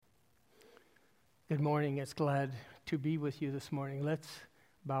Good morning. It's glad to be with you this morning. Let's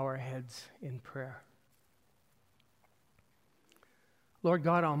bow our heads in prayer. Lord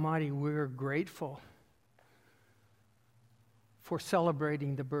God Almighty, we're grateful for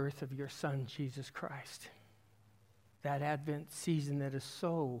celebrating the birth of your Son, Jesus Christ. That Advent season that is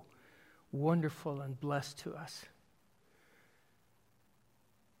so wonderful and blessed to us.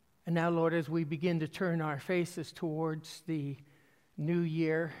 And now, Lord, as we begin to turn our faces towards the new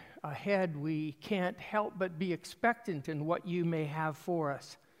year ahead, we can't help but be expectant in what you may have for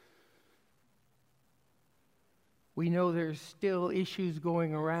us. We know there's still issues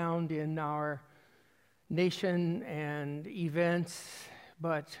going around in our nation and events,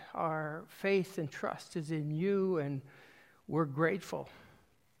 but our faith and trust is in you, and we're grateful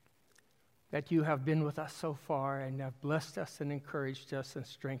that you have been with us so far and have blessed us and encouraged us and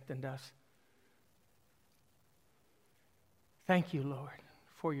strengthened us. Thank you, Lord,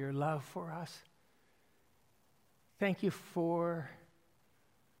 for your love for us. Thank you for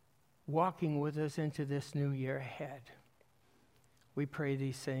walking with us into this new year ahead. We pray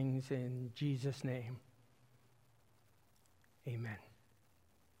these things in Jesus' name. Amen.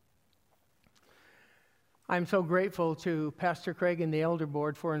 I'm so grateful to Pastor Craig and the Elder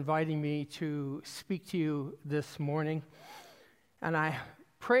Board for inviting me to speak to you this morning. And I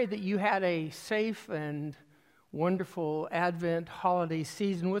pray that you had a safe and wonderful Advent holiday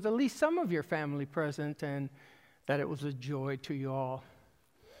season with at least some of your family present, and that it was a joy to you all.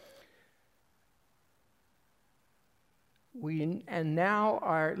 Now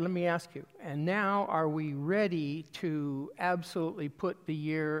are we ready to absolutely put the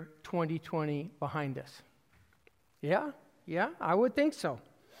year 2020 behind us? Yeah, I would think so.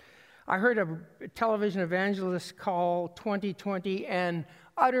 I heard a television evangelist call 2020 an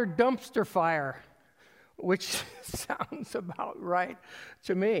utter dumpster fire, which sounds about right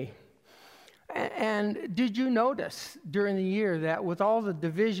to me. And did you notice during the year that with all the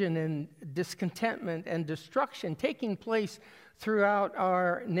division and discontentment and destruction taking place throughout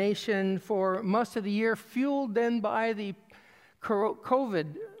our nation for most of the year, fueled then by the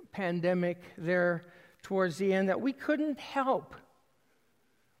COVID pandemic there towards the end, that we couldn't help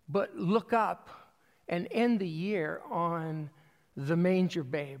but look up and end the year on the manger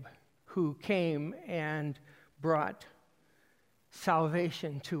babe who came and brought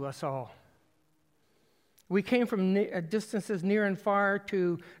salvation to us all. We came from distances near and far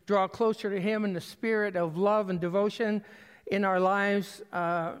to draw closer to him in the spirit of love and devotion in our lives.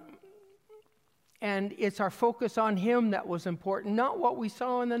 And it's our focus on him that was important, not what we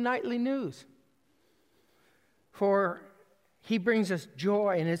saw in the nightly news. For he brings us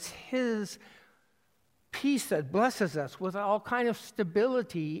joy, and it's his peace that blesses us with all kind of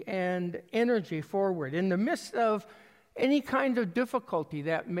stability and energy forward in the midst of any kind of difficulty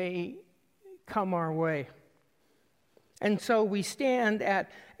that may come our way. And so we stand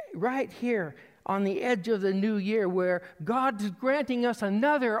right here on the edge of the new year, where God's granting us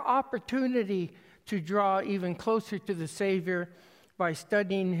another opportunity to draw even closer to the Savior by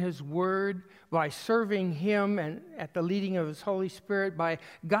studying his word, by serving him and at the leading of his Holy Spirit, by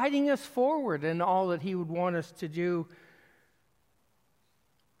guiding us forward in all that he would want us to do.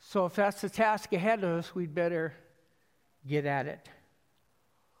 So if that's the task ahead of us, we'd better get at it.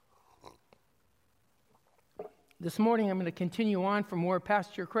 This morning I'm going to continue on from where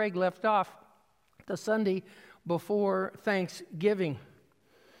Pastor Craig left off the Sunday before Thanksgiving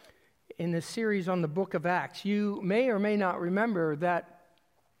in the series on the book of Acts. You may or may not remember that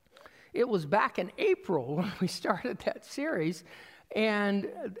it was back in April when we started that series, and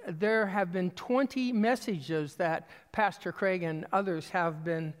there have been 20 messages that Pastor Craig and others have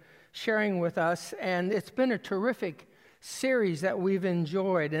been sharing with us, and it's been a terrific series that we've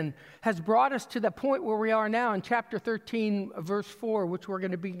enjoyed and has brought us to the point where we are now in chapter 13, verse 4, which we're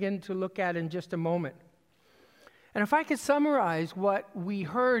going to begin to look at in just a moment. And if I could summarize what we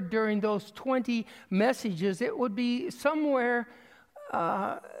heard during those 20 messages, it would be somewhere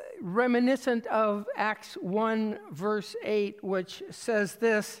reminiscent of Acts 1, verse 8, which says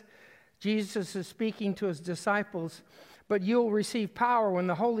this. Jesus is speaking to his disciples, "But you'll receive power when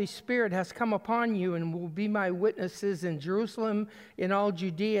the Holy Spirit has come upon you, and will be my witnesses in Jerusalem, in all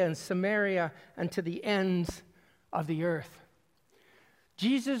Judea and Samaria, and to the ends of the earth."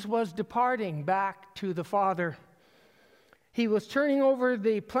 Jesus was departing back to the Father. He was turning over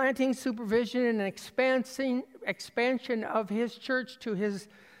the planting, supervision, and expansion of his church to his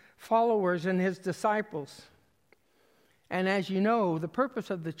followers and his disciples. And as you know, the purpose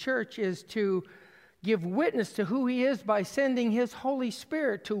of the church is to give witness to who he is by sending his Holy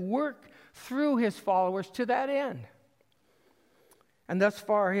Spirit to work through his followers to that end. And thus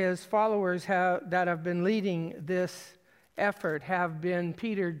far, his followers that have been leading this effort have been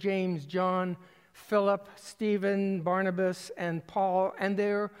Peter, James, John, Philip, Stephen, Barnabas, and Paul. And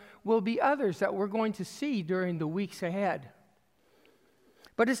there will be others that we're going to see during the weeks ahead.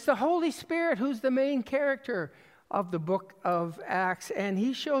 But it's the Holy Spirit who's the main character of the book of Acts. And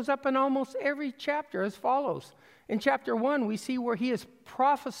he shows up in almost every chapter as follows. In chapter 1, we see where he is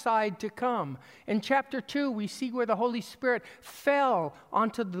prophesied to come. In chapter 2, we see where the Holy Spirit fell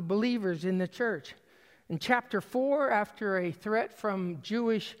onto the believers in the church. In chapter 4, after a threat from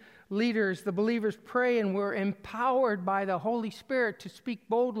Jewish leaders, the believers pray and were empowered by the Holy Spirit to speak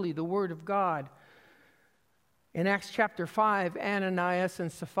boldly the word of God. In Acts chapter 5, Ananias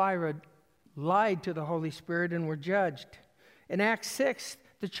and Sapphira lied to the Holy Spirit and were judged. In Acts 6,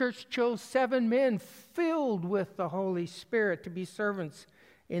 the church chose 7 men filled with the Holy Spirit to be servants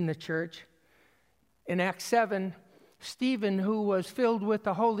in the church. In Acts 7, Stephen, who was filled with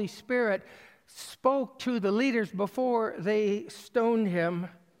the Holy Spirit, spoke to the leaders before they stoned him.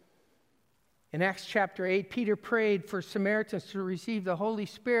 In Acts chapter 8, Peter prayed for Samaritans to receive the Holy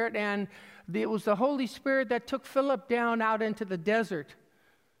Spirit, and it was the Holy Spirit that took Philip down out into the desert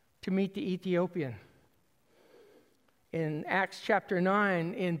to meet the Ethiopian. In Acts chapter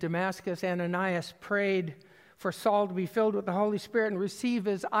 9, in Damascus, Ananias prayed for Saul to be filled with the Holy Spirit and receive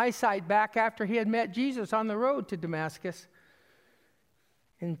his eyesight back after he had met Jesus on the road to Damascus.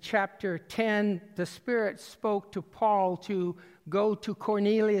 In chapter 10, the Spirit spoke to Paul to go to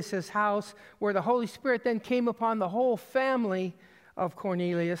Cornelius' house, where the Holy Spirit then came upon the whole family of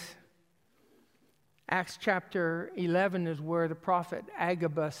Cornelius. Acts chapter 11 is where the prophet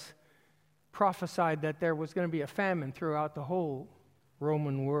Agabus prophesied that there was going to be a famine throughout the whole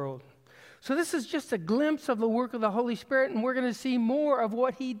Roman world. So this is just a glimpse of the work of the Holy Spirit, and we're going to see more of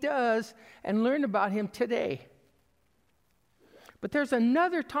what he does and learn about him today. But there's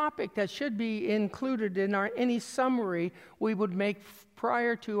another topic that should be included in any summary we would make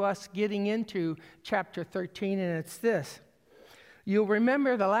prior to us getting into chapter 13, and it's this. You'll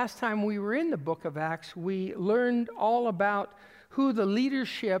remember the last time we were in the book of Acts, we learned all about who the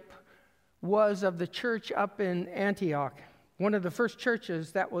leadership was of the church up in Antioch, one of the first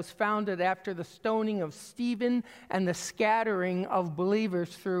churches that was founded after the stoning of Stephen and the scattering of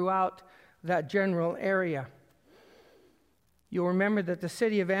believers throughout that general area. You'll remember that the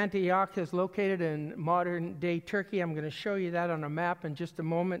city of Antioch is located in modern-day Turkey. I'm going to show you that on a map in just a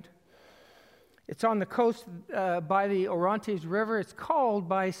moment. It's on the coast by the Orontes River. It's called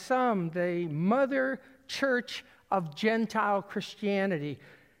by some the Mother Church of Gentile Christianity,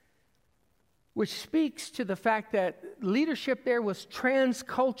 which speaks to the fact that leadership there was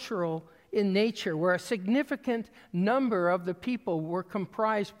transcultural in nature, where a significant number of the people were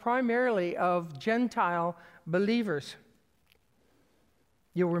comprised primarily of Gentile believers.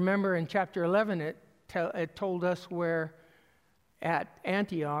 You'll remember in chapter 11, it told us where at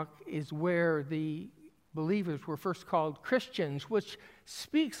Antioch is where the believers were first called Christians, which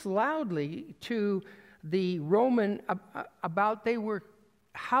speaks loudly to the Roman about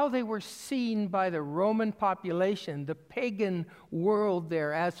how they were seen by the Roman population, the pagan world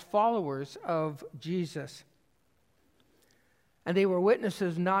there, as followers of Jesus. And they were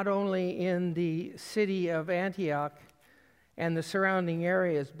witnesses not only in the city of Antioch and the surrounding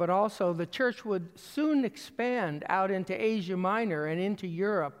areas, but also the church would soon expand out into Asia Minor and into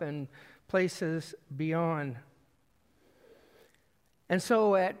Europe and places beyond. And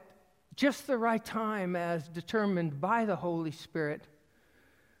so at just the right time, as determined by the Holy Spirit,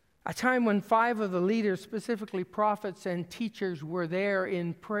 a time when 5 of the leaders, specifically prophets and teachers, were there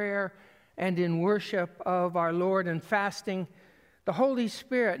in prayer and in worship of our Lord and fasting, the Holy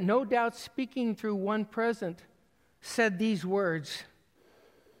Spirit, no doubt speaking through one present, said these words,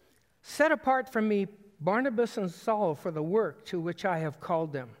 "Set apart from me Barnabas and Saul for the work to which I have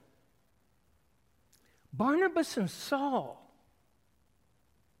called them." Barnabas and Saul.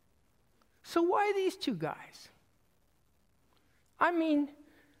 So why these 2 guys? I mean,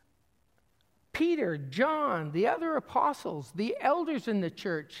 Peter, John, the other apostles, the elders in the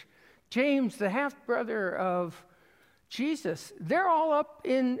church, James, the half-brother of Jesus, they're all up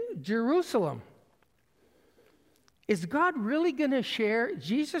in Jerusalem. Is God really going to share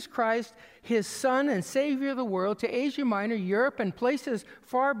Jesus Christ, his Son and Savior of the world, to Asia Minor, Europe, and places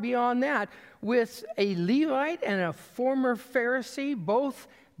far beyond that with a Levite and a former Pharisee, both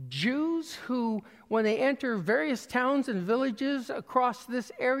Jews who, when they enter various towns and villages across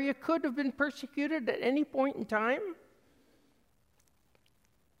this area, could have been persecuted at any point in time?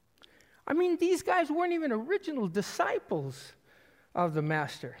 I mean, these guys weren't even original disciples of the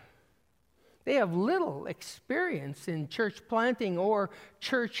Master. They have little experience in church planting or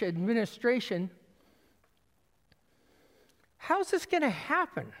church administration. How's this going to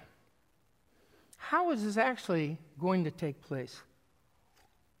happen? How is this actually going to take place?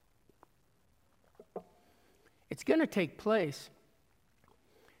 It's going to take place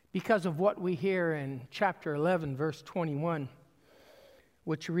because of what we hear in chapter 11, verse 21,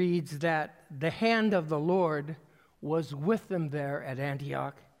 which reads that the hand of the Lord was with them there at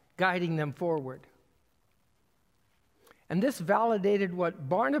Antioch, guiding them forward. And this validated what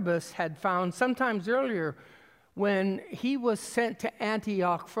Barnabas had found sometimes earlier when he was sent to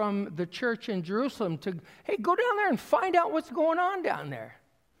Antioch from the church in Jerusalem to, hey, go down there and find out what's going on down there.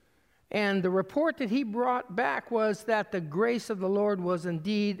 And the report that he brought back was that the grace of the Lord was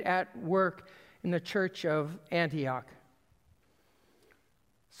indeed at work in the church of Antioch.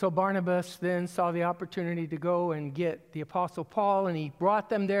 So Barnabas then saw the opportunity to go and get the Apostle Paul, and he brought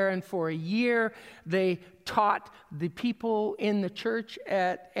them there, and for a year they taught the people in the church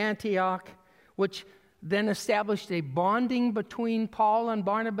at Antioch, which then established a bonding between Paul and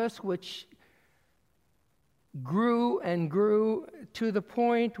Barnabas, which grew and grew to the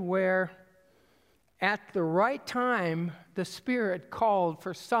point where at the right time, the Spirit called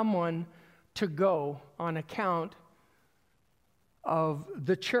for someone to go on account of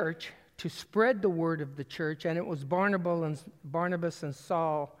the church, to spread the word of the church, and it was Barnabas and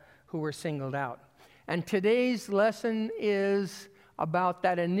Saul who were singled out. And today's lesson is about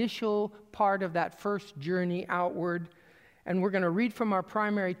that initial part of that first journey outward, and we're going to read from our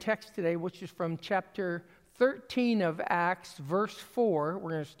primary text today, which is from chapter 13 of Acts, verse 4.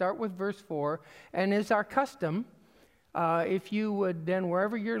 We're going to start with verse 4. And as our custom, if you would then,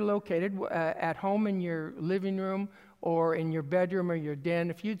 wherever you're located, at home in your living room or in your bedroom or your den,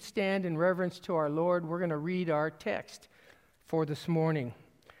 if you'd stand in reverence to our Lord, we're going to read our text for this morning.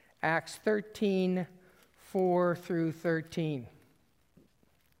 Acts 13, 4 through 13.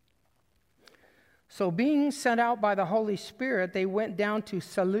 So being sent out by the Holy Spirit, they went down to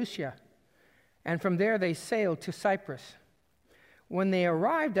Seleucia, and from there they sailed to Cyprus. When they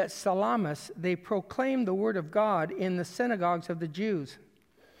arrived at Salamis, they proclaimed the word of God in the synagogues of the Jews,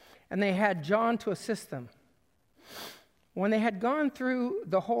 and they had John to assist them. When they had gone through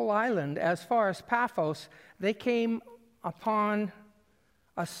the whole island as far as Paphos, they came upon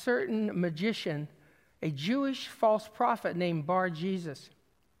a certain magician, a Jewish false prophet named Bar-Jesus.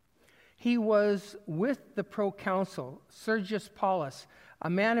 He was with the proconsul, Sergius Paulus, a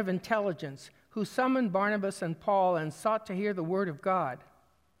man of intelligence, who summoned Barnabas and Paul and sought to hear the word of God.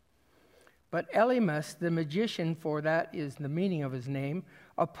 But Elymas, the magician, for that is the meaning of his name,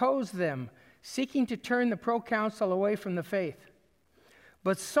 opposed them, seeking to turn the proconsul away from the faith.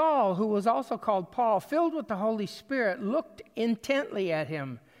 But Saul, who was also called Paul, filled with the Holy Spirit, looked intently at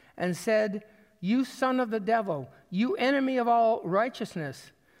him and said, "You son of the devil, you enemy of all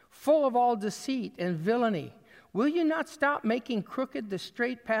righteousness, full of all deceit and villainy, will you not stop making crooked the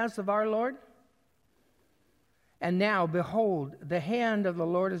straight paths of our Lord? And now, behold, the hand of the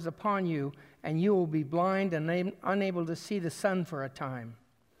Lord is upon you, and you will be blind and unable to see the sun for a time."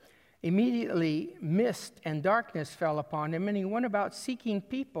 Immediately, mist and darkness fell upon him, and he went about seeking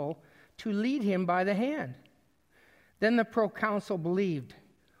people to lead him by the hand. Then the proconsul believed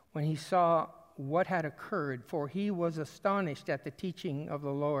when he saw what had occurred, for he was astonished at the teaching of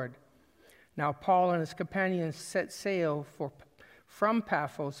the Lord. Now Paul and his companions set sail from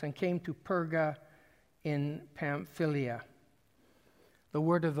Paphos and came to Perga in Pamphylia. The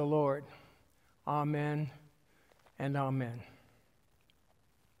word of the Lord. Amen and amen.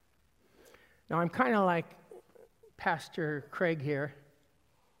 Now I'm kind of like Pastor Craig here,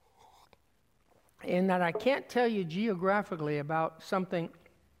 in that I can't tell you geographically about something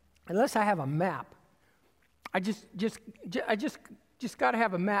unless I have a map. I just got to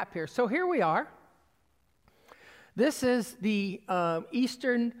have a map here. So here we are. This is the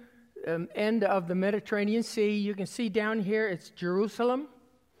eastern end of the Mediterranean Sea. You can see down here it's Jerusalem,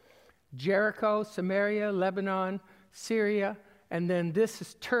 Jericho, Samaria, Lebanon, Syria, and then this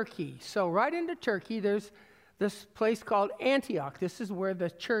is Turkey. So right into Turkey, there's this place called Antioch. This is where the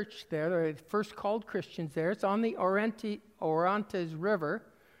church there, they first called Christians there. It's on the Orontes River.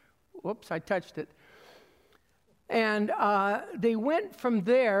 Whoops, I touched it. And they went from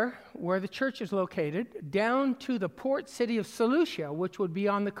there, where the church is located, down to the port city of Seleucia, which would be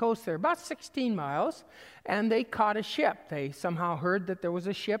on the coast there, about 16 miles, and they caught a ship. They somehow heard that there was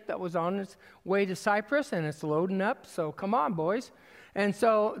a ship that was on its way to Cyprus, and it's loading up, so come on, boys. And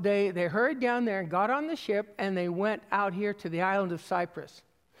so they hurried down there and got on the ship, and they went out here to the island of Cyprus.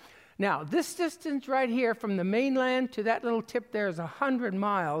 Now, this distance right here from the mainland to that little tip there is 100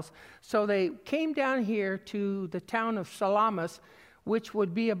 miles. So they came down here to the town of Salamis, which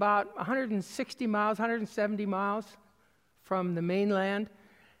would be about 160 miles, 170 miles from the mainland.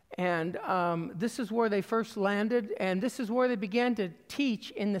 And this is where they first landed, and this is where they began to teach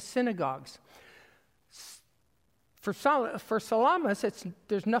in the synagogues. For Salamis,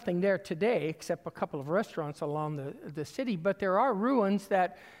 there's nothing there today except a couple of restaurants along the city, but there are ruins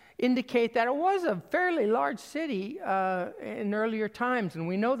that indicate that it was a fairly large city in earlier times, and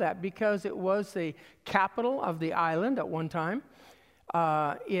we know that because it was the capital of the island at one time.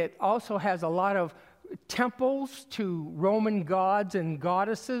 It also has a lot of temples to Roman gods and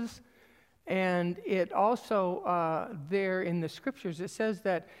goddesses, and it also, there in the scriptures, it says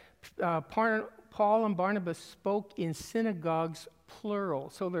that Paul and Barnabas spoke in synagogues, plural.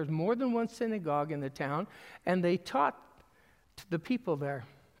 So there's more than one synagogue in the town, and they taught the people there.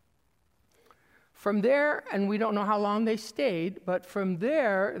 From there, and we don't know how long they stayed, but from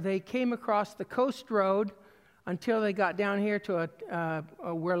there, they came across the coast road until they got down here to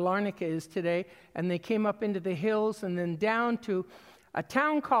where Larnaca is today, and they came up into the hills and then down to a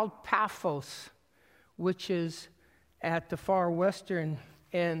town called Paphos, which is at the far western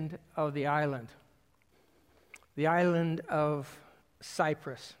end of the island of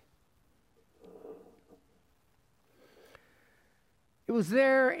Cyprus. It was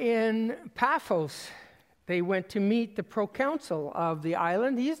there in Paphos they went to meet the proconsul of the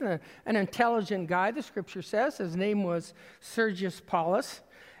island. He's an intelligent guy, the scripture says. His name was Sergius Paulus,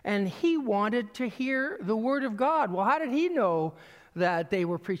 and he wanted to hear the word of God. Well, how did he know that they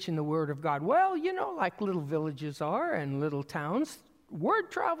were preaching the word of God? Well, you know, like little villages are and little towns,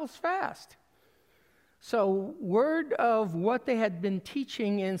 word travels fast. So word of what they had been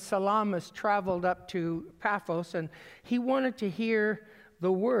teaching in Salamis traveled up to Paphos, and he wanted to hear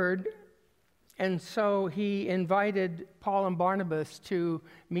the word, and so he invited Paul and Barnabas to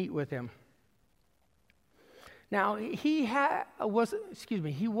meet with him. Now, he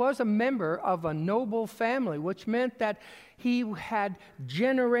was a member of a noble family, which meant that he had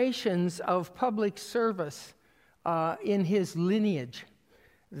generations of public service in his lineage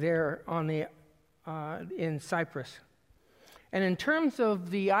there on in Cyprus. And in terms of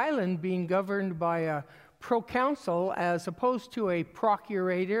the island being governed by a proconsul as opposed to a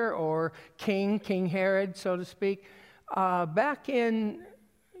procurator or King Herod, so to speak, back in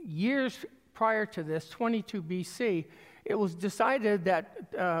years prior to this, 22 BC, it was decided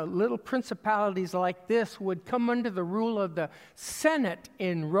that little principalities like this would come under the rule of the Senate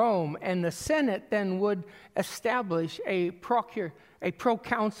in Rome, and the Senate then would establish a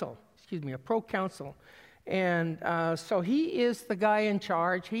proconsul. And so he is the guy in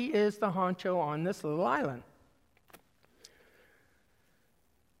charge. He is the honcho on this little island.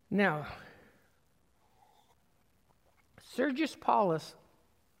 Now, Sergius Paulus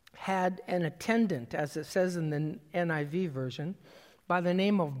had an attendant, as it says in the NIV version, by the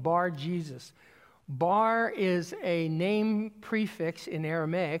name of Bar Jesus. Bar is a name prefix in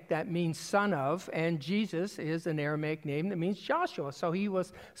Aramaic that means son of, and Jesus is an Aramaic name that means Joshua. So he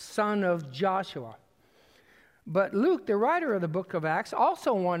was son of Joshua. But Luke, the writer of the book of Acts,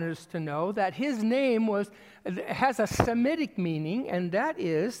 also wanted us to know that his name has a Semitic meaning, and that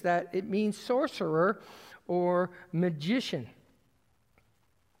is that it means sorcerer or magician.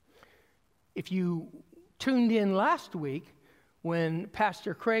 If you tuned in last week, when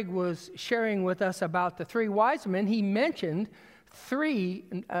Pastor Craig was sharing with us about the three wise men, he mentioned three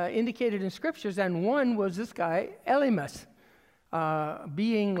indicated in scriptures, and one was this guy, Elymas,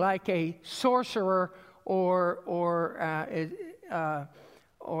 being like a sorcerer or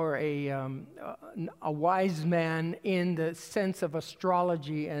a wise man in the sense of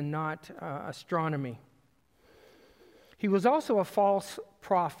astrology and not astronomy. He was also a false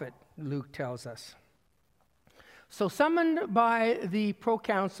prophet, Luke tells us. So summoned by the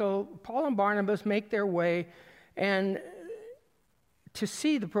proconsul, Paul and Barnabas make their way and to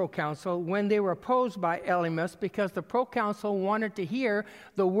see the proconsul when they were opposed by Elymas, because the proconsul wanted to hear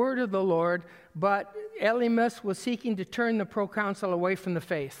the word of the Lord, but Elymas was seeking to turn the proconsul away from the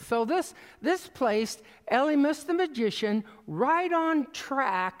faith. So this placed Elymas the magician right on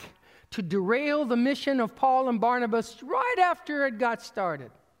track to derail the mission of Paul and Barnabas right after it got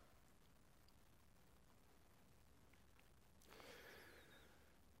started.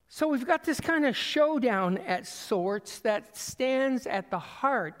 So we've got this kind of showdown at sorts that stands at the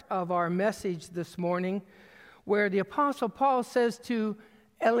heart of our message this morning, where the Apostle Paul says to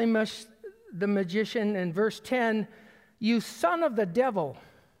Elymas the magician in verse 10, "You son of the devil,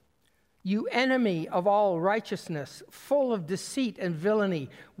 You enemy of all righteousness, full of deceit and villainy,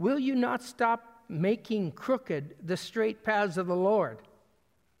 will you not stop making crooked the straight paths of the Lord?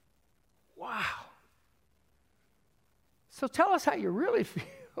 Wow. So tell us how you really feel.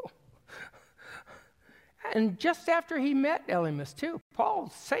 And just after he met Elymas, too,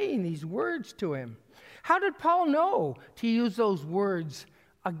 Paul's saying these words to him. How did Paul know to use those words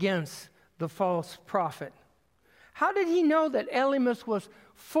against the false prophet? How did he know that Elymas was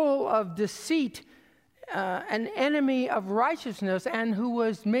full of deceit, an enemy of righteousness, and who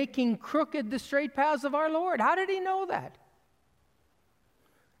was making crooked the straight paths of our Lord? How did he know that?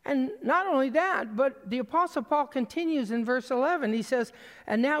 And not only that, but the Apostle Paul continues in verse 11. He says,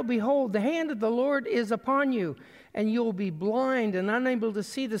 and now behold, the hand of the Lord is upon you, and you'll be blind and unable to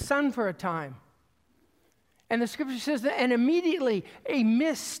see the sun for a time. And the scripture says that, and immediately a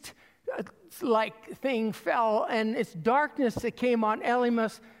mist like thing fell, and it's darkness that came on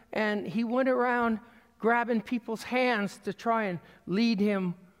Elymas, and he went around grabbing people's hands to try and lead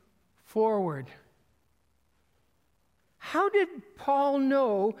him forward. How did Paul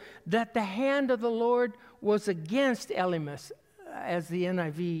know that the hand of the Lord was against Elymas, as the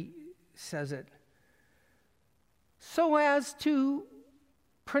NIV says it, so as to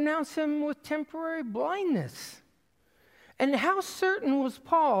pronounce him with temporary blindness? And how certain was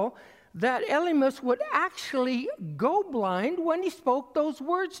Paul that Elymas would actually go blind when he spoke those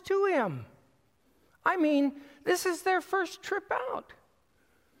words to him? I mean, this is their first trip out.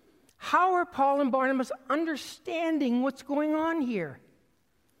 How are Paul and Barnabas understanding what's going on here?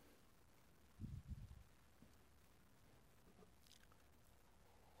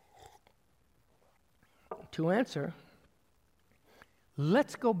 To answer,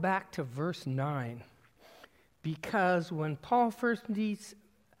 let's go back to verse 9. Because when Paul first meets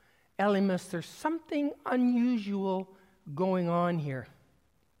Elymas, there's something unusual going on here.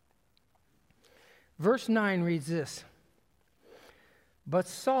 Verse 9 reads this. But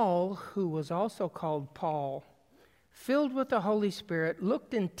Saul, who was also called Paul, filled with the Holy Spirit,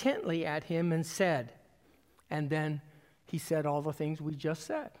 looked intently at him and said, and then he said all the things we just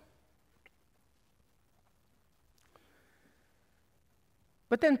said.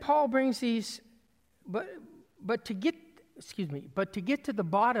 But then Paul brings these, but to get to the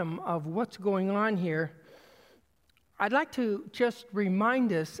bottom of what's going on here, I'd like to just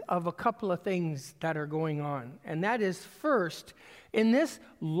remind us of a couple of things that are going on. And that is, first, in this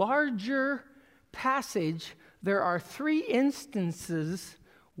larger passage, there are 3 instances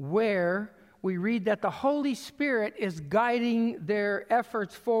where we read that the Holy Spirit is guiding their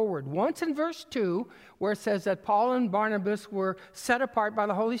efforts forward. Once in verse 2, where it says that Paul and Barnabas were set apart by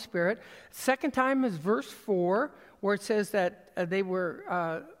the Holy Spirit. Second time is verse 4, where it says that there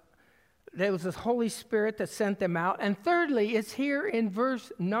was the Holy Spirit that sent them out. And thirdly, it's here in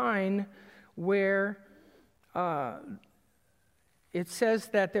verse 9 where it says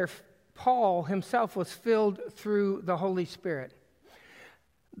that Paul himself was filled through the Holy Spirit.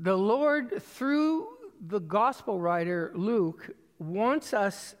 The Lord, through the gospel writer Luke, wants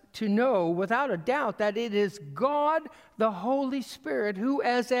us to know without a doubt that it is God, the Holy Spirit, who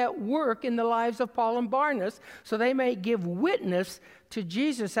is at work in the lives of Paul and Barnabas, so they may give witness to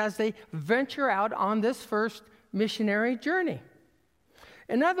Jesus as they venture out on this first missionary journey.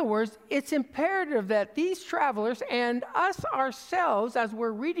 In other words, it's imperative that these travelers and us ourselves, as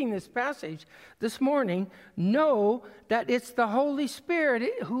we're reading this passage this morning, know that it's the Holy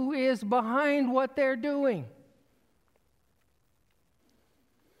Spirit who is behind what they're doing.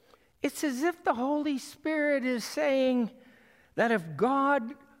 It's as if the Holy Spirit is saying that if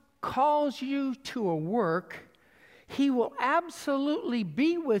God calls you to a work, He will absolutely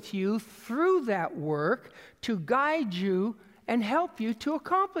be with you through that work to guide you and help you to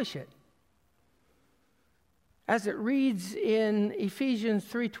accomplish it. As it reads in Ephesians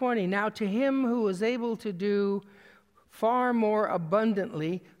 3:20, now to Him who is able to do far more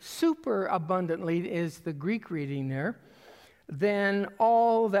abundantly, super abundantly is the Greek reading there, than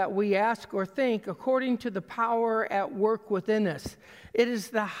all that we ask or think, according to the power at work within us. It is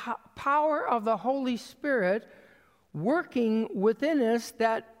the power of the Holy Spirit working within us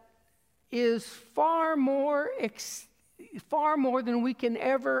that is far more than we can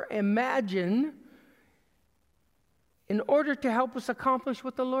ever imagine in order to help us accomplish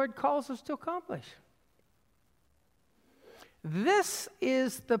what the Lord calls us to accomplish. This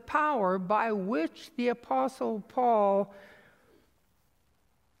is the power by which the Apostle Paul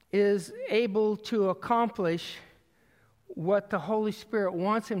is able to accomplish what the Holy Spirit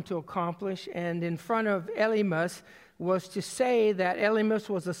wants him to accomplish, and in front of Elymas was to say that Elymas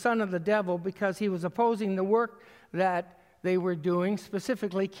was the son of the devil because he was opposing the work that they were doing,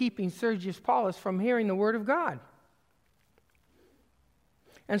 specifically keeping Sergius Paulus from hearing the word of God.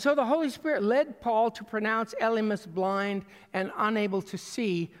 And so the Holy Spirit led Paul to pronounce Elymas blind and unable to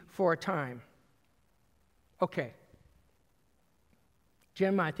see for a time. Okay.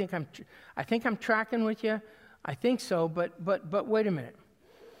 Jim, I think I'm tracking with you. I think so, but wait a minute.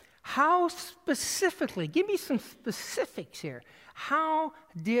 How specifically, give me some specifics here. How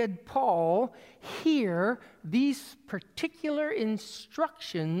did Paul hear these particular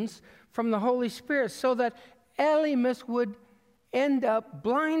instructions from the Holy Spirit so that Elymas would end up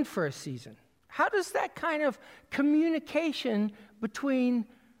blind for a season? How does that kind of communication between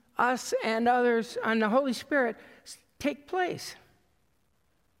us and others and the Holy Spirit take place?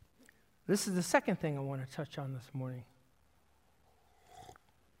 This is the second thing I want to touch on this morning.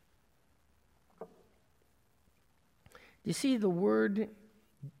 You see the word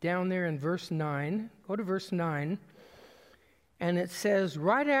down there in verse 9? Go to verse 9. And it says,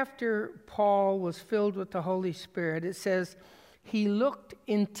 right after Paul was filled with the Holy Spirit, it says, he looked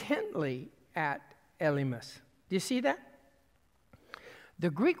intently at Elymas. Do you see that? The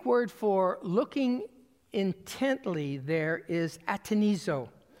Greek word for looking intently there is atenizo,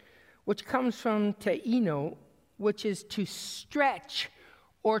 which comes from teino, which is to stretch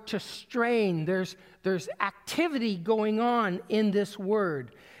or to strain. There's activity going on in this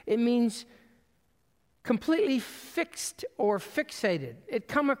word. It means completely fixed or fixated. It's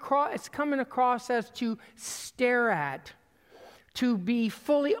coming across as to stare at, to be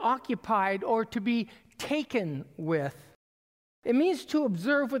fully occupied, or to be taken with. It means to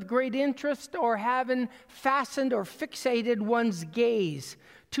observe with great interest or having fastened or fixated one's gaze,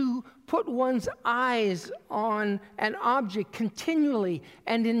 to put one's eyes on an object continually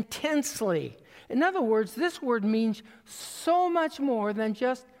and intensely. In other words, this word means so much more than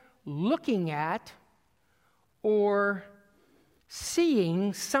just looking at or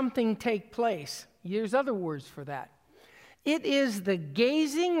seeing something take place. There's other words for that. It is the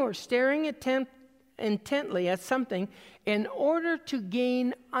gazing or staring intently at something in order to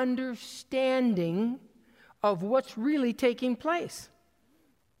gain understanding of what's really taking place.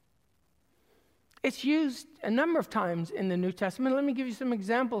 It's used a number of times in the New Testament. Let me give you some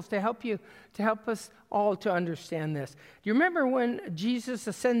examples to help us all to understand this. Do you remember when Jesus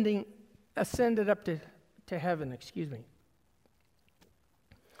ascended up to heaven,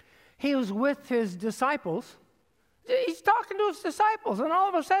 He was with his disciples. He's talking to his disciples, and all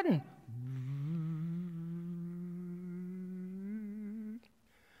of a sudden,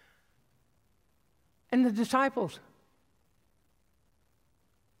 and the disciples,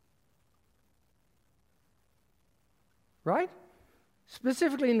 right?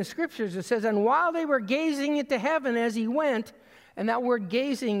 Specifically in the scriptures, it says, and while they were gazing into heaven as he went, and that word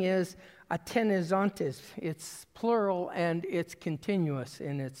gazing is atenizantes. It's plural and it's continuous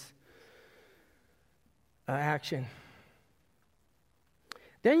in its action.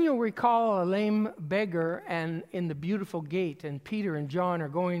 Then you'll recall a lame beggar and in the beautiful gate, and Peter and John are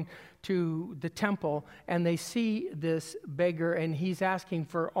going to the temple, and they see this beggar, and he's asking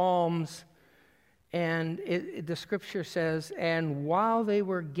for alms. And the scripture says, and while they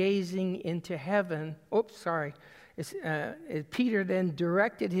were gazing into heaven, Peter then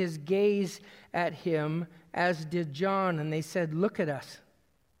directed his gaze at him, as did John, and they said, look at us.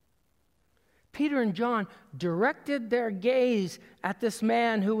 Peter and John directed their gaze at this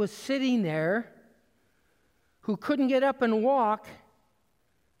man who was sitting there, who couldn't get up and walk.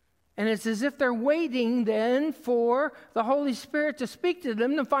 And it's as if they're waiting then for the Holy Spirit to speak to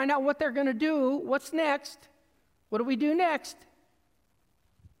them to find out what they're going to do. What's next? What do we do next?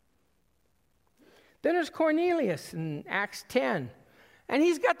 Then there's Cornelius in Acts 10. And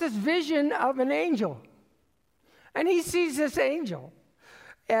he's got this vision of an angel. And he sees this angel.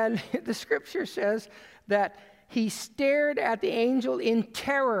 And the scripture says that he stared at the angel in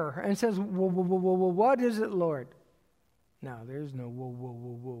terror and says, whoa, whoa, whoa, whoa, whoa, what is it, Lord? Now, there's no whoa, whoa,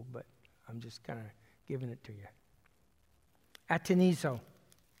 whoa, whoa, but I'm just kind of giving it to you. Atenizo.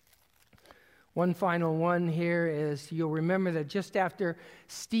 One final one here is, you'll remember that just after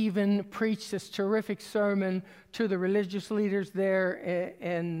Stephen preached this terrific sermon to the religious leaders there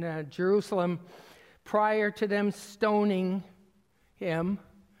in Jerusalem, prior to them stoning him,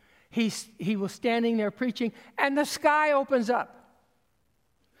 he was standing there preaching, and the sky opens up.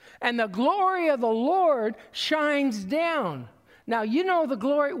 And the glory of the Lord shines down. Now, you know the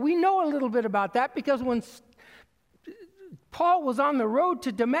glory. We know a little bit about that because when Paul was on the road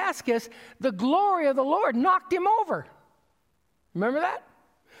to Damascus, the glory of the Lord knocked him over. Remember that?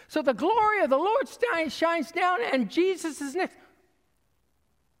 So the glory of the Lord shines down, and Jesus is next.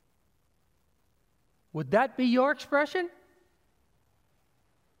 Would that be your expression?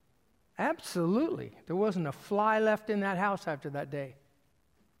 Absolutely. There wasn't a fly left in that house after that day.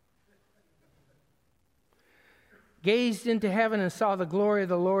 Gazed into heaven and saw the glory of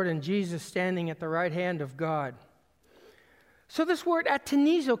the Lord and Jesus standing at the right hand of God. So this word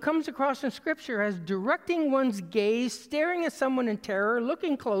atenizo comes across in Scripture as directing one's gaze, staring at someone in terror,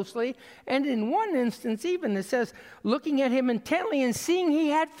 looking closely, and in one instance even it says, looking at him intently and seeing he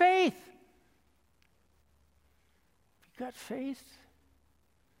had faith. You got faith?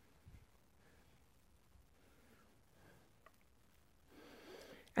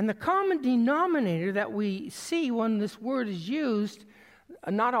 And the common denominator that we see when this word is used,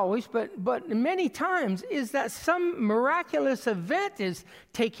 not always, but many times, is that some miraculous event is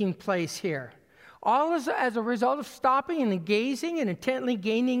taking place here. All as a result of stopping and gazing and intently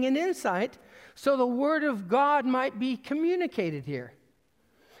gaining an insight so the word of God might be communicated here.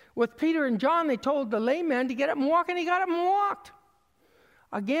 With Peter and John, they told the lame man to get up and walk, and he got up and walked.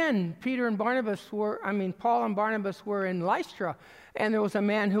 Again, Paul and Barnabas were in Lystra, and there was a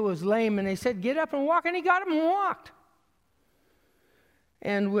man who was lame, and they said, get up and walk, and he got up and walked.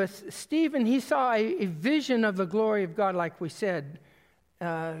 And with Stephen, he saw a vision of the glory of God, like we said.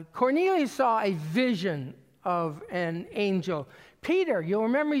 Cornelius saw a vision of an angel. Peter, you'll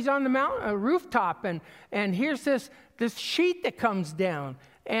remember he's on the mountain, rooftop, and here's this sheet that comes down.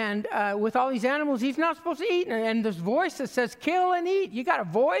 And with all these animals, he's not supposed to eat. And this voice that says, kill and eat. You got a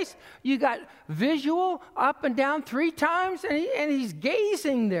voice, you got visual up and down 3 times, and he's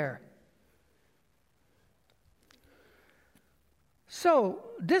gazing there. So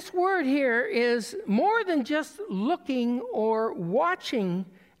this word here is more than just looking or watching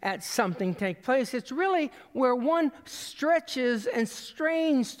at something take place. It's really where one stretches and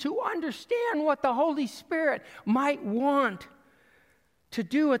strains to understand what the Holy Spirit might want to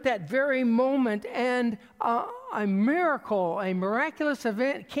do at that very moment, and a miracle, a miraculous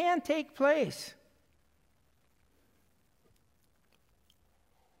event can take place.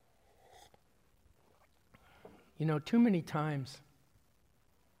 You know, too many times,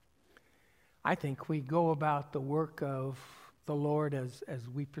 I think we go about the work of the Lord as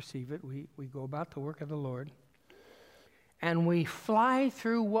we perceive it. We go about the work of the Lord, and we fly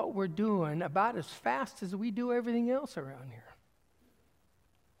through what we're doing about as fast as we do everything else around here.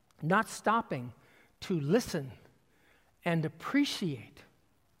 Not stopping to listen and appreciate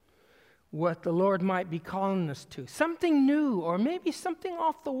what the Lord might be calling us to. Something new, or maybe something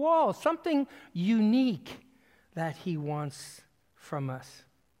off the wall, something unique that he wants from us.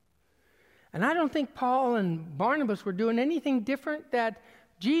 And I don't think Paul and Barnabas were doing anything different that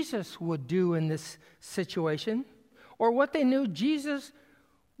Jesus would do in this situation, or what they knew Jesus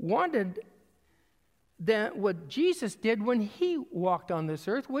wanted than what Jesus did when he walked on this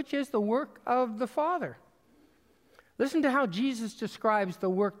earth, which is the work of the Father. Listen to how Jesus describes the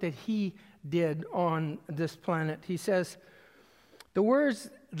work that he did on this planet. He says, the words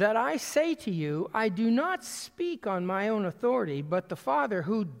that I say to you, I do not speak on my own authority, but the Father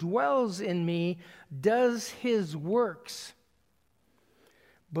who dwells in me does his works.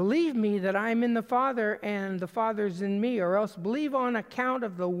 Believe me that I am in the Father and the Father is in me, or else believe on account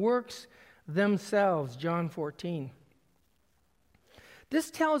of the works themselves. John 14.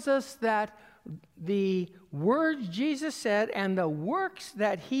 This tells us that the words Jesus said and the works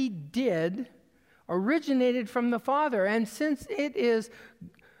that he did originated from the Father. And since it is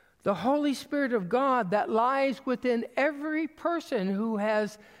the Holy Spirit of God that lies within every person who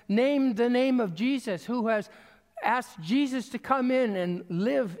has named the name of Jesus, who has asked Jesus to come in and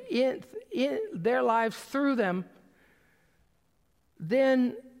live in their lives through them,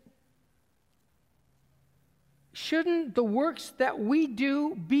 then shouldn't the works that we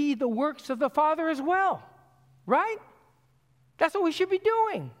do be the works of the Father as well? Right? That's what we should be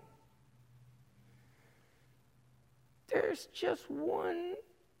doing. There's just one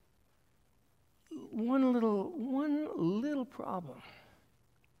little problem.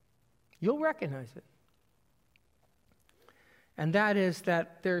 You'll recognize it. And that is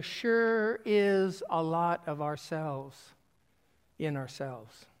that there sure is a lot of ourselves in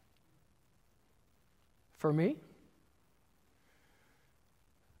ourselves. For me,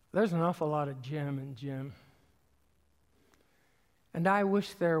 there's an awful lot of Jim and Jim. And I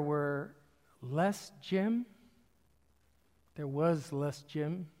wish there were less Jim. There was less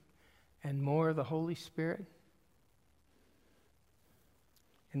Jim and more of the Holy Spirit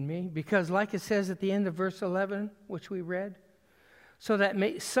in me. Because like it says at the end of verse 11, which we read, so that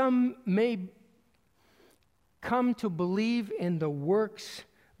some may come to believe in the works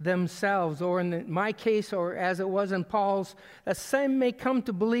themselves, or in my case, or as it was in Paul's, that some may come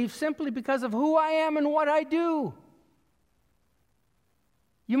to believe simply because of who I am and what I do.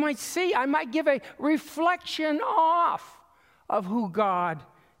 You might see, I might give a reflection off of who God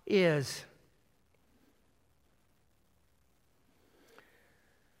is.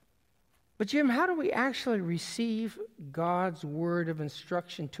 But Jim, how do we actually receive God's word of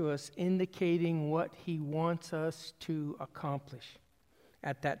instruction to us, indicating what He wants us to accomplish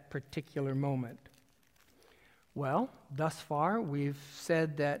at that particular moment? Well, thus far, we've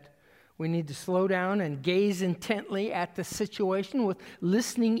said that we need to slow down and gaze intently at the situation with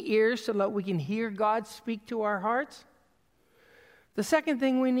listening ears so that we can hear God speak to our hearts. The second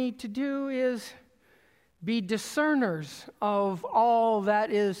thing we need to do is be discerners of all that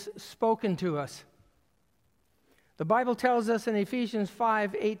is spoken to us. The Bible tells us in Ephesians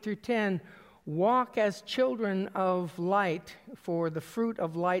 5:8-10, walk as children of light, for the fruit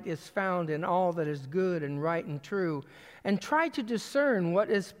of light is found in all that is good and right and true, and try to discern what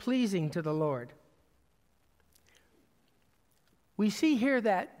is pleasing to the Lord. We see here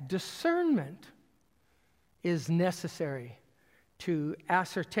that discernment is necessary to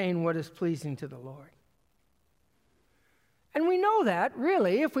ascertain what is pleasing to the Lord. And we know that,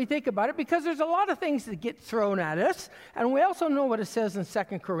 really, if we think about it, because there's a lot of things that get thrown at us. And we also know what it says in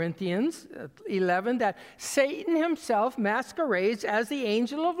 2 Corinthians 11, that Satan himself masquerades as the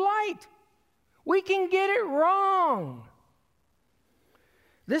angel of light. We can get it wrong.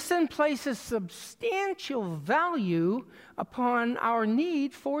 This then places substantial value upon our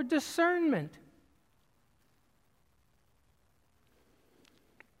need for discernment.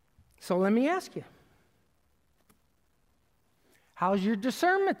 So let me ask you, how's your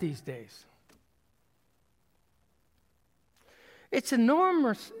discernment these days? It's an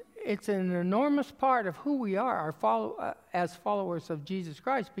enormous part of who we are as followers of Jesus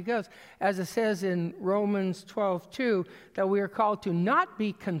Christ, because as it says in Romans 12:2, that we are called to not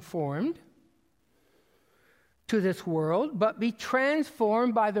be conformed to this world, but be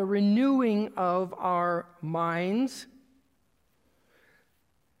transformed by the renewing of our minds,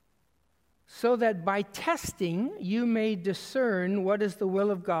 so that by testing you may discern what is the will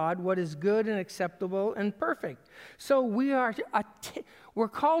of God, what is good and acceptable and perfect. So we're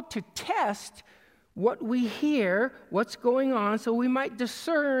called to test what we hear, what's going on, so we might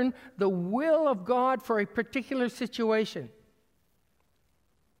discern the will of God for a particular situation.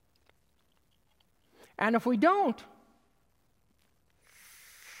 And if we don't,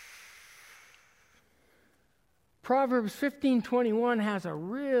 Proverbs 15:21 has a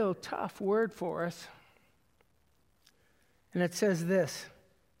real tough word for us. And it says this: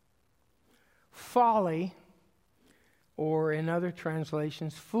 folly, or in other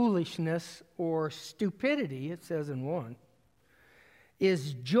translations, foolishness or stupidity, it says in one,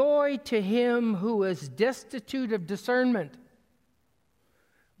 is joy to him who is destitute of discernment.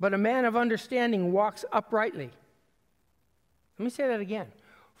 But a man of understanding walks uprightly. Let me say that again.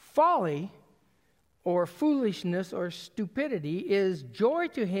 Folly, or foolishness or stupidity, is joy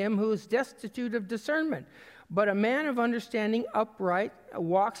to him who is destitute of discernment. But a man of understanding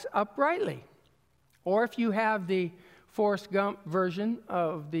walks uprightly. Or if you have the Forrest Gump version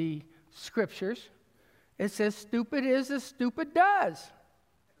of the scriptures, it says, stupid is as stupid does.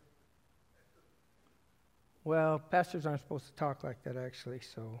 Well, pastors aren't supposed to talk like that, actually,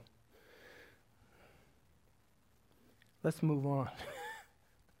 so let's move on.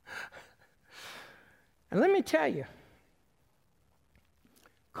 And let me tell you,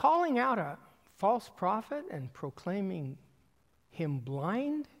 calling out a false prophet and proclaiming him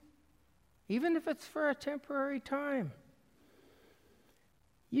blind, even if it's for a temporary time,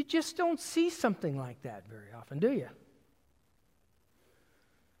 you just don't see something like that very often, do you?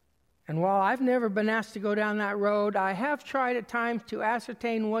 And while I've never been asked to go down that road, I have tried at times to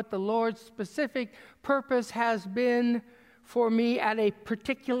ascertain what the Lord's specific purpose has been for me at a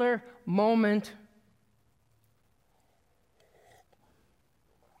particular moment.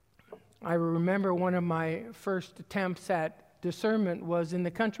 I remember one of my first attempts at discernment was in the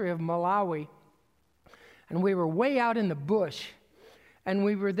country of Malawi, and we were way out in the bush, and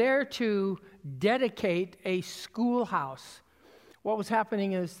we were there to dedicate a schoolhouse. What was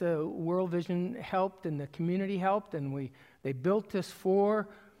happening is the World Vision helped and the community helped, and they built this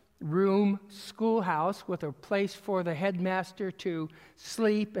 4-room schoolhouse with a place for the headmaster to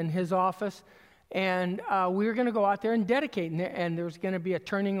sleep in his office. And we were going to go out there and dedicate, and there was going to be a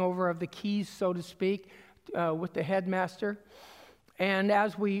turning over of the keys, so to speak, with the headmaster. And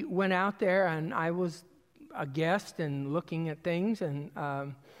as we went out there, and I was a guest and looking at things, and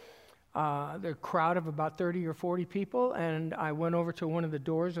the crowd of about 30 or 40 people, and I went over to one of the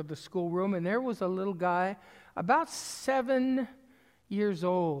doors of the schoolroom, and there was a little guy about 7 years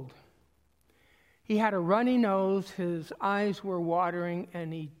old. He had a runny nose, his eyes were watering,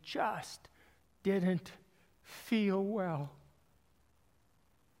 and he just didn't feel well.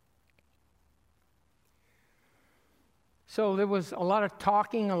 So there was a lot of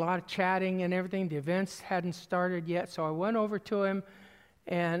talking, a lot of chatting and everything. The events hadn't started yet, so I went over to him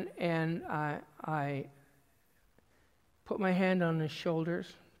and I put my hand on his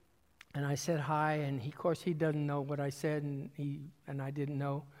shoulders and I said hi, and of course he doesn't know what I said, and I didn't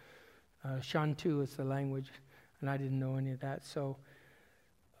know. Shantu is the language, and I didn't know any of that. So,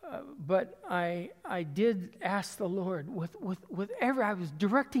 but I did ask the Lord with I was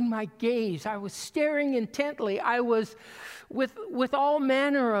directing my gaze. I was staring intently. I was with all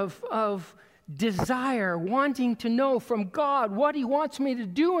manner of desire, wanting to know from God what He wants me to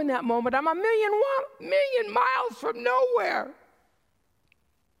do in that moment. I'm a million miles from nowhere,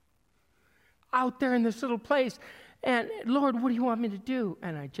 out there in this little place. And Lord, what do you want me to do?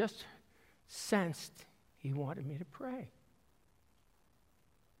 And I just sensed He wanted me to pray.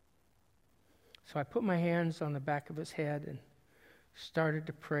 So I put my hands on the back of his head and started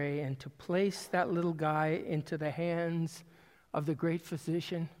to pray and to place that little guy into the hands of the great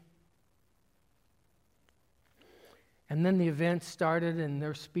physician. And then the event started and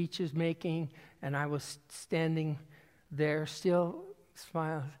their speeches making, and I was standing there still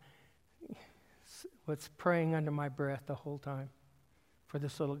smiling, was praying under my breath the whole time for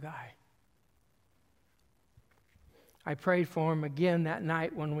this little guy. I prayed for him again that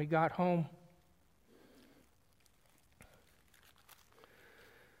night when we got home.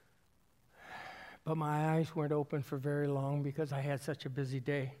 But my eyes weren't open for very long because I had such a busy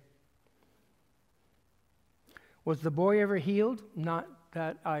day. Was the boy ever healed? Not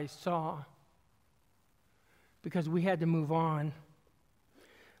that I saw, because we had to move on.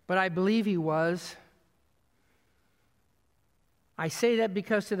 But I believe he was. I say that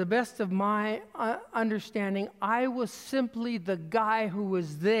because to the best of my understanding, I was simply the guy who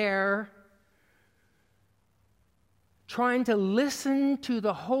was there trying to listen to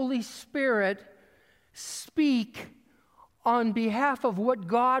the Holy Spirit speak on behalf of what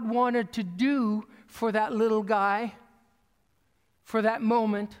God wanted to do for that little guy, for that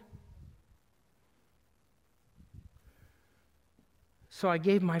moment. So I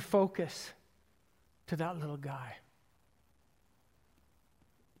gave my focus to that little guy.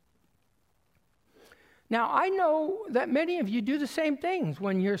 Now, I know that many of you do the same things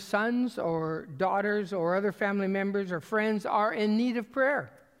when your sons or daughters or other family members or friends are in need of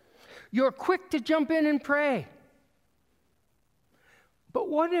prayer. You're quick to jump in and pray. But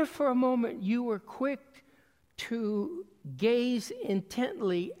what if for a moment you were quick to gaze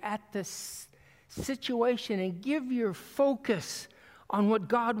intently at the situation and give your focus on what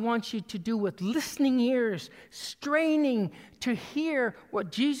God wants you to do with listening ears, straining to hear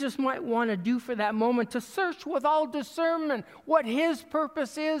what Jesus might want to do for that moment, to search with all discernment what His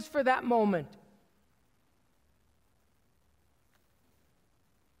purpose is for that moment?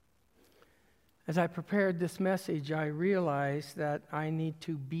 As I prepared this message, I realized that I need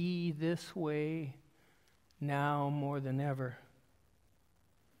to be this way now more than ever.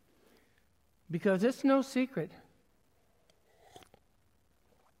 Because it's no secret.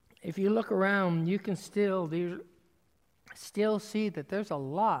 If you look around, you can still see that there's a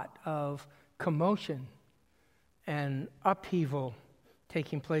lot of commotion and upheaval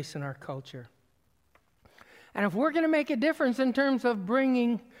taking place in our culture. And if we're going to make a difference in terms of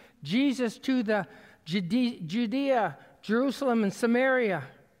bringing Jesus to the Judea, Jerusalem, and Samaria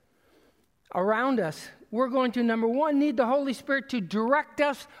around us, we're going to, number one, need the Holy Spirit to direct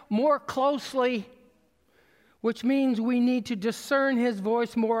us more closely, which means we need to discern His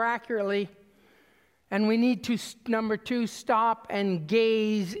voice more accurately. And we need to, number two, stop and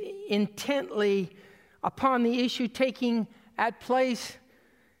gaze intently upon the issue taking at place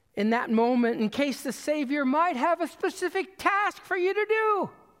in that moment, in case the Savior might have a specific task for you to do.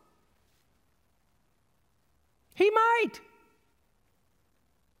 He might.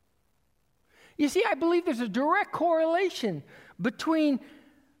 You see, I believe there's a direct correlation between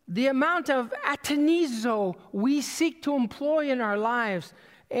the amount of atenizo we seek to employ in our lives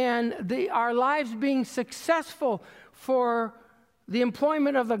and our lives being successful for the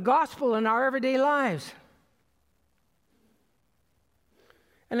employment of the gospel in our everyday lives.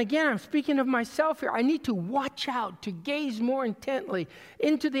 And again, I'm speaking of myself here. I need to watch out, to gaze more intently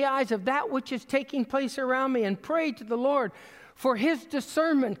into the eyes of that which is taking place around me and pray to the Lord for His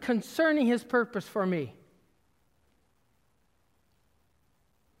discernment concerning His purpose for me.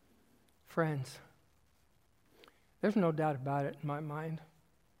 Friends, there's no doubt about it in my mind.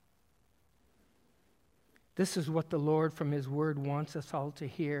 This is what the Lord from His Word wants us all to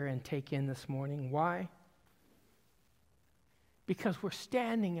hear and take in this morning. Why? Because we're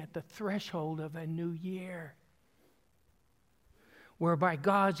standing at the threshold of a new year, where by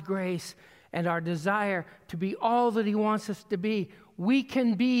God's grace and our desire to be all that He wants us to be, we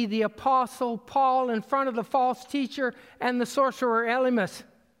can be the Apostle Paul in front of the false teacher and the sorcerer Elymas.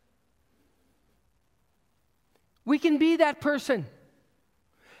 We can be that person.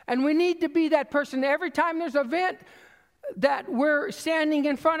 And we need to be that person every time there's an event that we're standing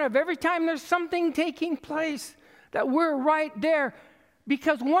in front of, every time there's something taking place, that we're right there.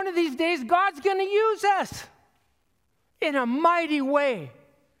 Because one of these days, God's going to use us in a mighty way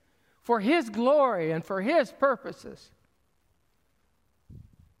for His glory and for His purposes.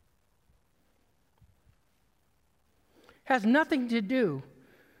 Has nothing to do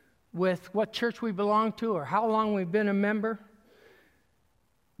with what church we belong to or how long we've been a member,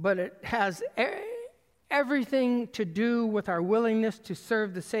 but it has everything to do with our willingness to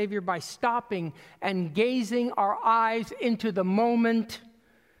serve the Savior by stopping and gazing our eyes into the moment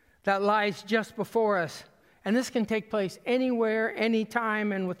that lies just before us. And this can take place anywhere,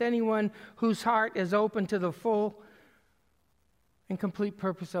 anytime, and with anyone whose heart is open to the full and complete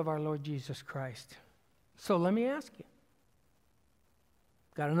purpose of our Lord Jesus Christ. So let me ask you.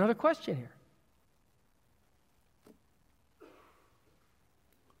 Got another question here.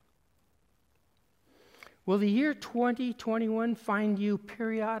 Will the year 2021 find you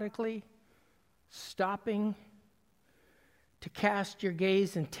periodically stopping to cast your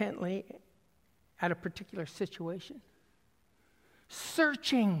gaze intently at a particular situation?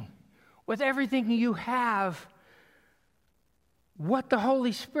 Searching with everything you have what the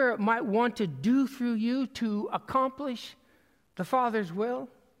Holy Spirit might want to do through you to accomplish the Father's will?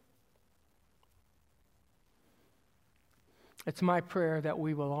 It's my prayer that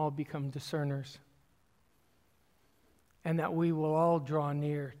we will all become discerners and that we will all draw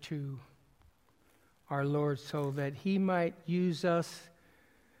near to our Lord so that He might use us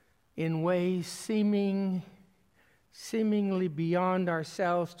in ways seemingly beyond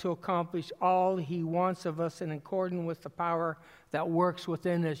ourselves to accomplish all He wants of us in accordance with the power that works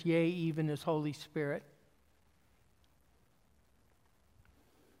within us, yea, even His Holy Spirit.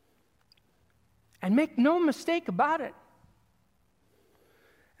 And make no mistake about it.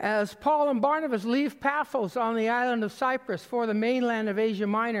 As Paul and Barnabas leave Paphos on the island of Cyprus for the mainland of Asia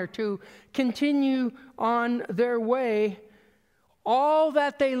Minor to continue on their way, all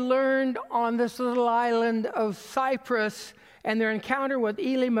that they learned on this little island of Cyprus and their encounter with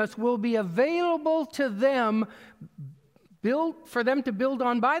Elymas will be available to them, for them to build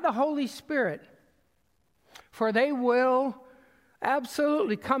on by the Holy Spirit. For they will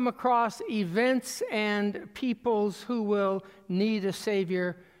absolutely come across events and peoples who will need a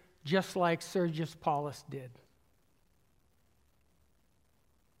Savior, just like Sergius Paulus did.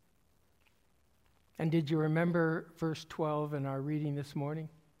 And did you remember verse 12 in our reading this morning?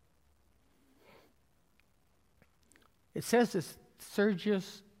 It says that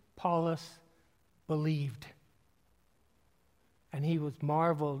Sergius Paulus believed, and he was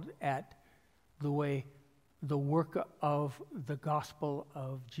marveled at the work of the gospel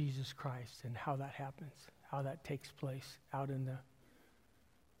of Jesus Christ and how that happens, how that takes place out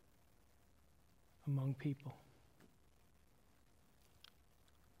among people.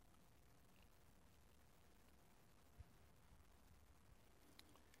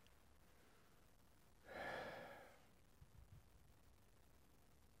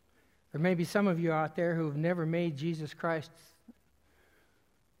 There may be some of you out there who have never made Jesus Christ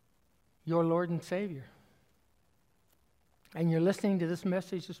your Lord and Savior. And you're listening to this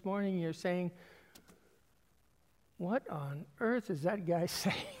message this morning, and you're saying, what on earth is that guy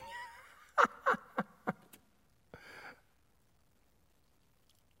saying?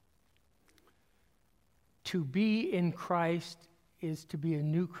 To be in Christ is to be a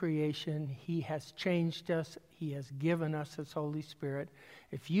new creation. He has changed us. He has given us His Holy Spirit.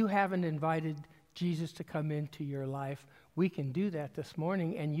 If you haven't invited Jesus to come into your life, we can do that this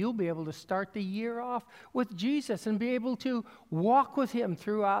morning, and you'll be able to start the year off with Jesus and be able to walk with Him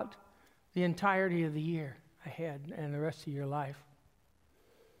throughout the entirety of the year ahead and the rest of your life.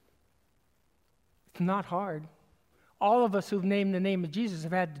 It's not hard. All of us who've named the name of Jesus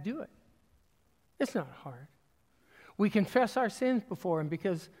have had to do it. It's not hard. We confess our sins before Him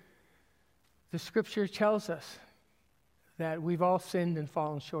because the Scripture tells us that we've all sinned and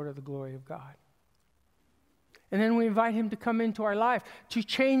fallen short of the glory of God. And then we invite Him to come into our life, to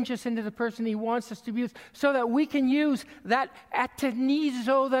change us into the person He wants us to be, so that we can use that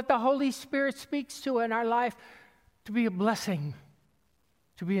atenizo that the Holy Spirit speaks to in our life to be a blessing,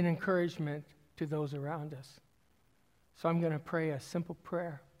 to be an encouragement, to those around us. So I'm going to pray a simple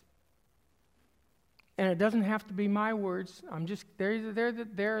prayer. And it doesn't have to be my words.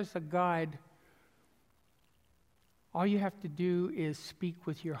 There's a guide. All you have to do is speak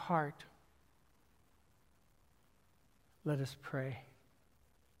with your heart. Let us pray.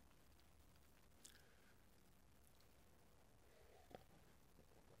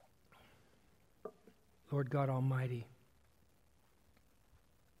 Lord God Almighty,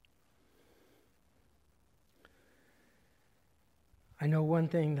 I know one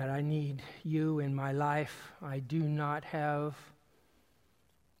thing, that I need you in my life. I do not have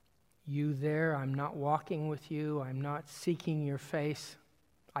you there. I'm not walking with you. I'm not seeking your face.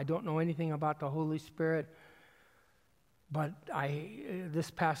 I don't know anything about the Holy Spirit, but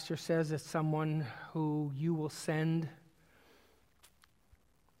this pastor says it's someone who you will send.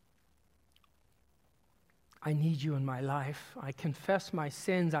 I need you in my life. I confess my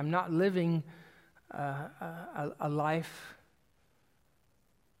sins. I'm not living a life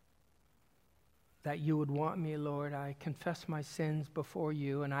that you would want me, Lord. I confess my sins before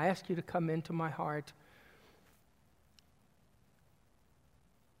you, and I ask you to come into my heart.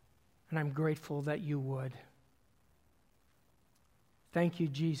 And I'm grateful that you would. Thank you,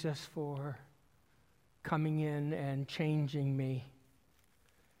 Jesus, for coming in and changing me.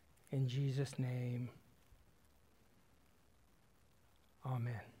 In Jesus' name,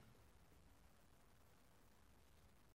 amen.